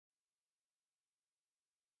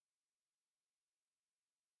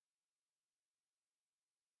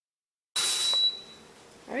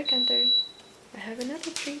Alright, Gunther. I have another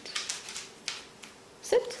treat.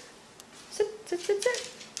 Sit. Sit, sit, sit, sit.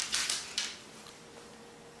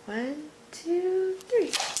 1, 2,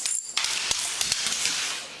 3.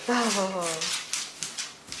 Oh.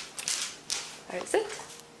 Alright, sit.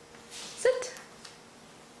 Sit.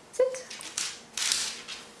 Sit.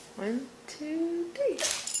 1, 2, 3.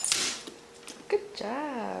 Good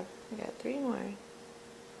job. We got 3 more.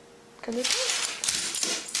 Come this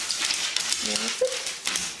way. Now sit.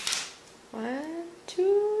 1,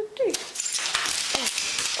 2, 3.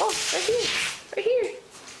 Oh, right here. Right here.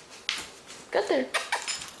 Gunther.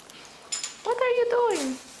 What are you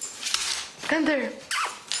doing? Gunther.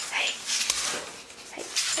 Hey. Hey,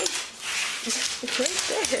 hey. It's right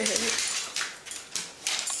there. Hey.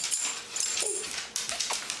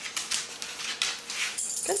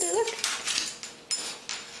 Gunther, look.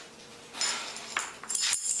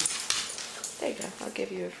 There you go. I'll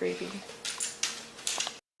give you a freebie.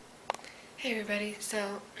 Hey everybody,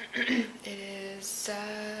 so it is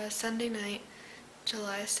Sunday night,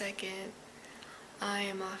 July 2nd. I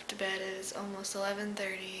am off to bed. It is almost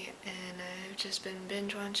 11:30 and I've just been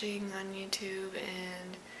binge watching on YouTube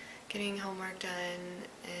and getting homework done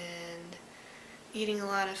and eating a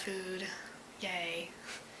lot of food. Yay.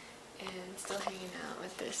 And still hanging out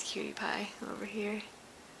with this cutie pie over here.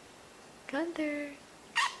 Gunther.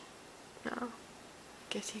 No.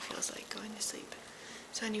 Guess he feels like going to sleep.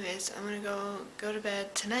 So anyways, I'm gonna go to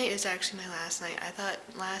bed. Tonight is actually my last night. I thought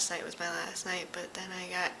last night was my last night, but then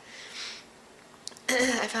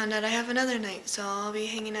I found out I have another night, so I'll be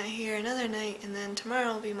hanging out here another night, and then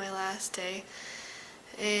tomorrow will be my last day,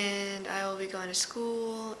 and I will be going to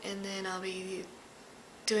school, and then I'll be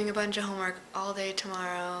doing a bunch of homework all day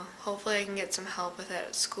tomorrow. Hopefully I can get some help with it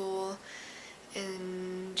at school,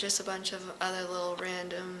 and just a bunch of other little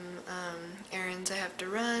random errands I have to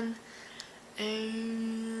run.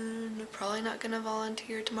 And probably not gonna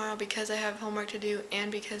volunteer tomorrow because I have homework to do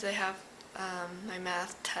and because I have my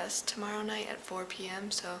math test tomorrow night at 4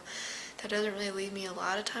 p.m. so that doesn't really leave me a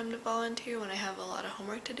lot of time to volunteer when I have a lot of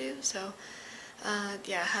homework to do. So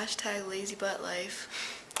yeah, hashtag lazy butt life.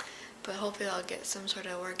 But hopefully I'll get some sort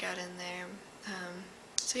of workout in there.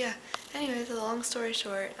 So yeah, anyways, a long story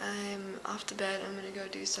short, I'm off to bed. I'm gonna go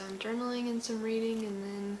do some journaling and some reading and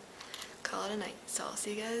then call it a night. So I'll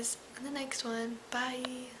see you guys in the next one.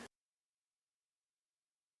 Bye!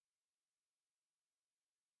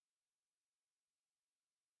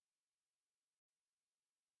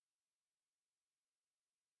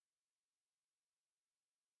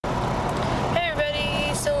 Hey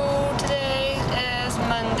everybody! So today is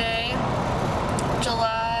Monday,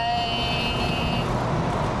 July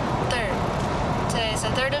 3rd. Today's the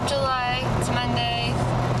 3rd of July. It's Monday.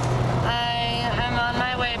 I am on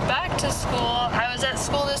my way back to school. I was at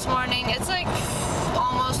school this morning. It's like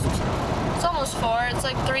almost 4. It's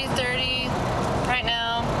like 3:30 right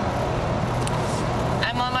now.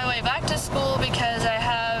 I'm on my way back to school because I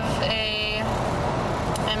have a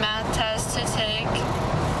math test to take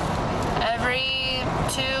every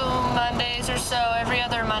 2 Mondays or so, every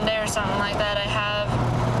other Monday or something like that. I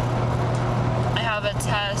have a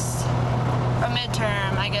test, a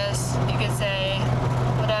midterm, I guess you could say,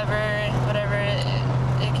 whatever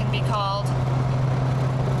it can be called.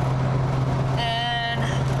 And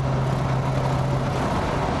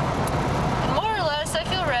more or less I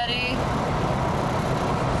feel ready.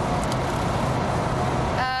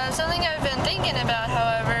 Something I've been thinking about,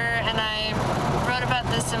 however, and I wrote about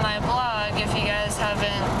this in my blog if you guys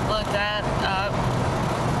haven't looked that up.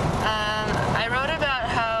 I wrote about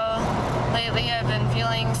how lately I've been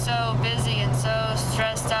feeling so busy and so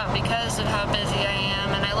stressed out because of how busy I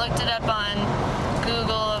am, and I looked it up on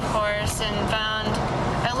Google, of course, and found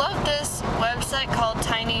I love this website called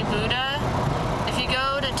Tiny Buddha. If you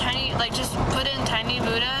go to just put in Tiny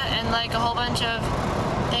Buddha and like a whole bunch of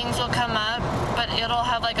things will come up, but it'll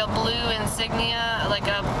have like a blue insignia, like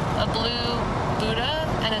a blue Buddha,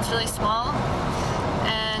 and it's really small,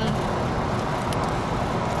 and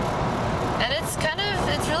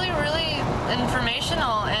it's really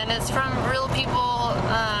informational, and it's from real people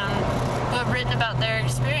who have written about their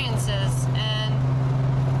experiences, and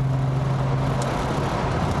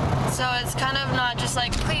so it's kind of not just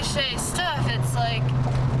like cliche stuff. It's like,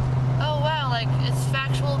 oh wow, like it's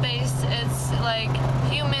factual based, it's like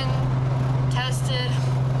human tested,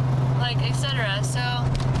 like etc. So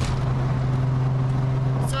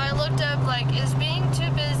I looked up like, is being too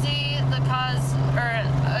busy the cause or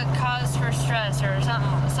a cause for stress or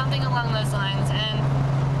something along those lines,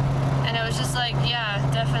 and it was just like, yeah,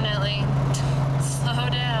 definitely. Slow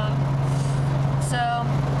down.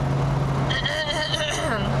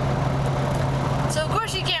 So of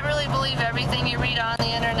course you you can't really believe everything you read on the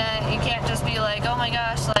internet. You can't just be like, oh my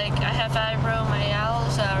gosh, like I have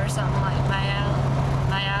fibromyalgia or something like whatever,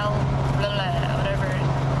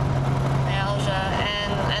 myalgia,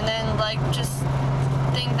 and then like just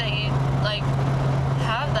think that you like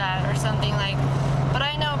have that or something like. But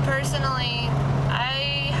I know personally,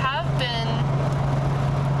 I have been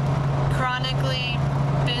chronically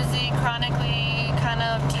busy, chronically kind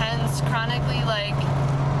of tense, chronically like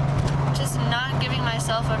just not giving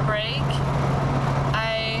myself a break.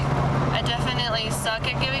 I definitely suck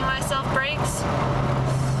at giving myself breaks.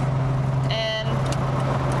 And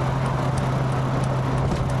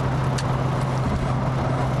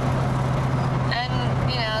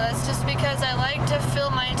you know, that's just because I like to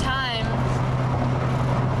fill my time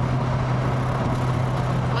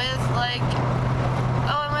with like,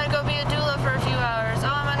 oh, I'm gonna go be a doula for a few hours.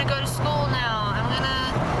 Oh, I'm gonna go to school now. I'm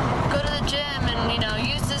gonna go to the gym and, you know,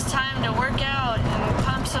 use this time to work out and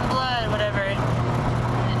pump some blood, whatever.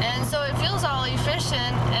 And so it feels all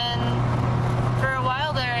efficient, and for a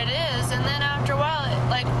while there it is. And then after a while,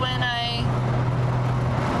 like when I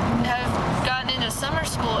have gotten into summer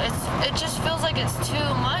school, it just feels like it's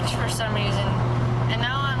too much for some reason. And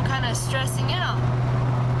now I'm kind of stressing out.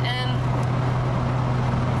 And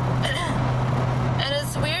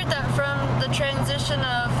it's weird that from the transition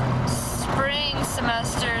of spring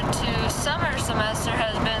semester to summer semester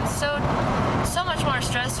has been so much more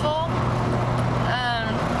stressful.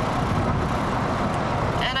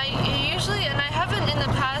 And I haven't in the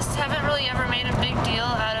past, haven't really ever made a big deal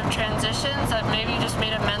out of transitions. I've maybe just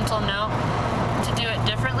made a mental note to do it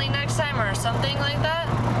differently next time or something like that.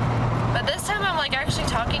 But this time I'm like actually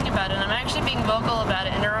talking about it, and I'm actually being vocal about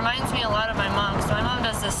it, and it reminds me a lot of my mom, because my mom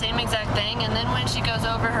does the same exact thing, and then when she goes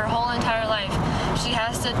over her whole entire life, she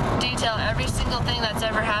has to detail every single thing that's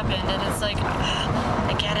ever happened, and it's like,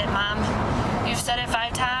 I get it, Mom. You've said it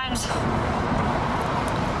 5 times.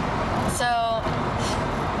 So,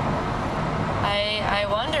 I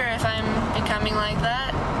wonder if I'm becoming like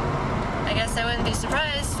that. I guess I wouldn't be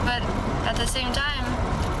surprised, but at the same time,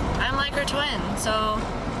 I'm like her twin, so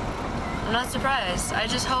I'm not surprised. I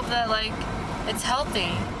just hope that, like, it's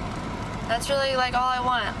healthy. That's really, like, all I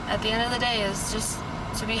want at the end of the day, is just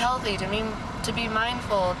to be healthy, to be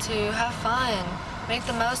mindful, to have fun, make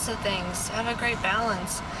the most of things, have a great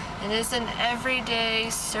balance. And it's an everyday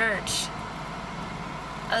search.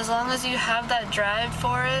 As long as you have that drive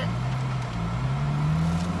for it,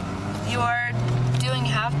 you are doing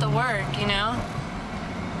half the work, you know?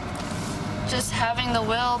 Just having the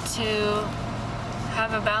will to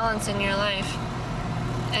have a balance in your life.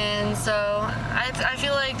 And so I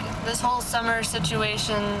feel like this whole summer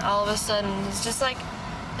situation all of a sudden is just like,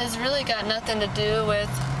 has really got nothing to do with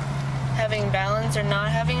having balance or not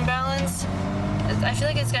having balance. I feel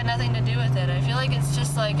like it's got nothing to do with it. I feel like it's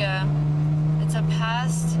just like it's a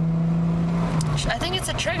past, I think it's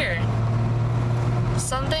a trigger.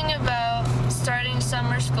 Something about starting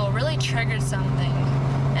summer school really triggered something,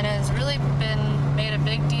 and it's really been made a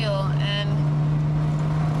big deal. And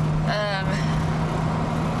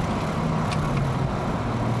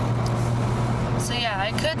so yeah,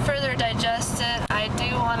 I could further digest it. I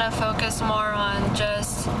do want to focus more on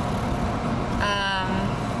just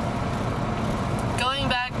going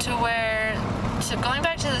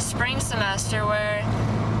back to the spring semester, where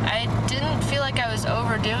I didn't feel like I was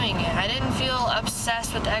overdoing it. I didn't feel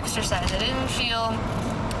obsessed with exercise. I didn't feel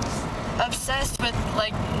obsessed with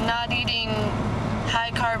like not eating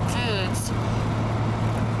high carb foods,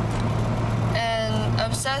 and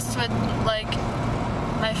obsessed with like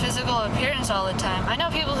my physical appearance all the time. I know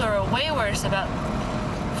people who are way worse about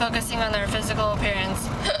focusing on their physical appearance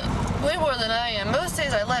way more than I am. Most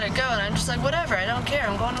days I let it go, and I'm just like, whatever, I don't care,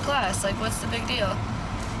 I'm going to class, like, what's the big deal?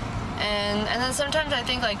 And then sometimes I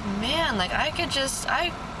think, like, man, like, I could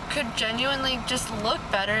genuinely just look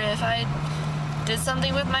better if I did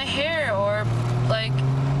something with my hair, or like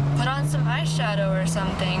put on some eyeshadow or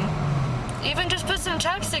something. Even just put some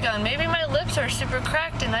chapstick on. Maybe my lips are super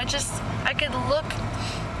cracked, and I could look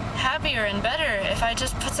happier and better if I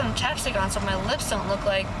just put some chapstick on, so my lips don't look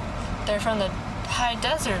like they're from the high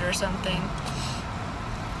desert or something.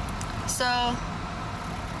 So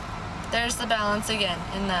there's the balance again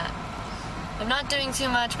in that. I'm not doing too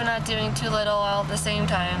much, but not doing too little all at the same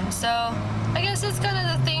time. So I guess it's kind of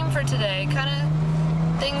the theme for today. Kind of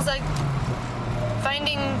things like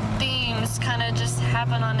finding themes kind of just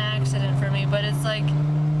happen on accident for me, but it's like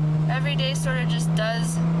every day sort of just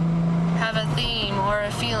does have a theme or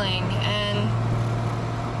a feeling, and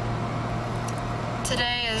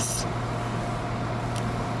today is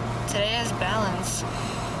balance.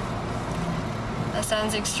 That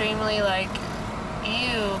sounds extremely like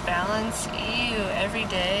ew, balance, ew, every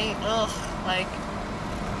day, ugh, like,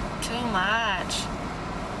 too much.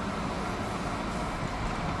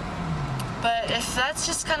 But if that's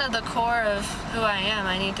just kind of the core of who I am,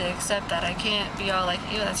 I need to accept that. I can't be all like,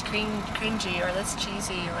 ew, that's cringy, or that's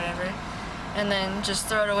cheesy, or whatever, and then just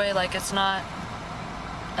throw it away like it's not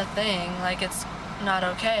a thing, like it's not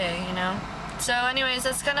okay, you know? So anyways,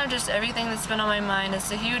 that's kind of just everything that's been on my mind. It's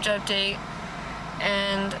a huge update,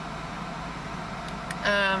 and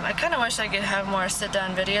I kind of wish I could have more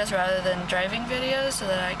sit-down videos rather than driving videos so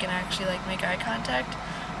that I can actually like make eye contact,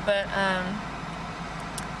 but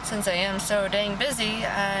since I am so dang busy,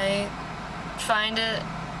 I find it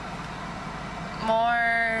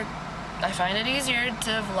easier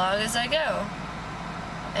to vlog as I go,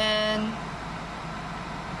 and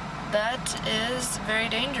that is very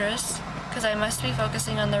dangerous because I must be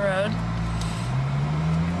focusing on the road.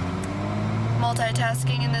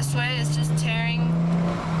 Multitasking in this way is just tearing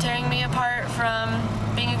me apart from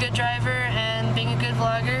being a good driver and being a good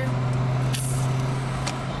vlogger.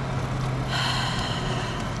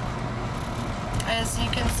 As you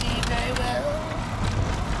can see very well.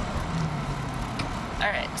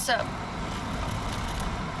 Alright, so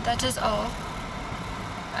that is all.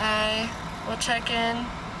 I will check in,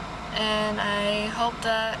 and I hope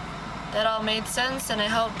that all made sense, and I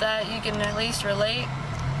hope that you can at least relate,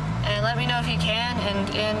 and let me know if you can, and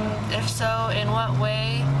if so, in what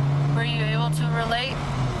way were you able to relate,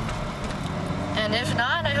 and if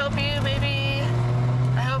not, I hope maybe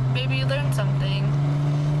you learned something.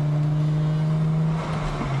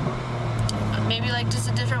 Maybe like just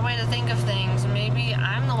a different way to think of things. Maybe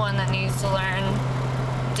I'm the one that needs to learn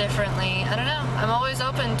differently. I don't know. I'm always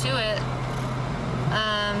open to it.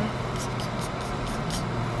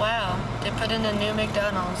 Wow, they put in a new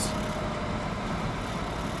McDonald's.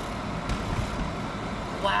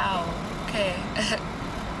 Wow, okay.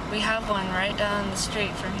 We have one right down the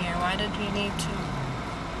street from here. Why did we need to?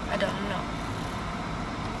 I don't know.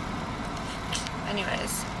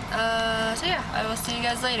 Anyways, so yeah, I will see you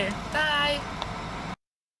guys later. Bye!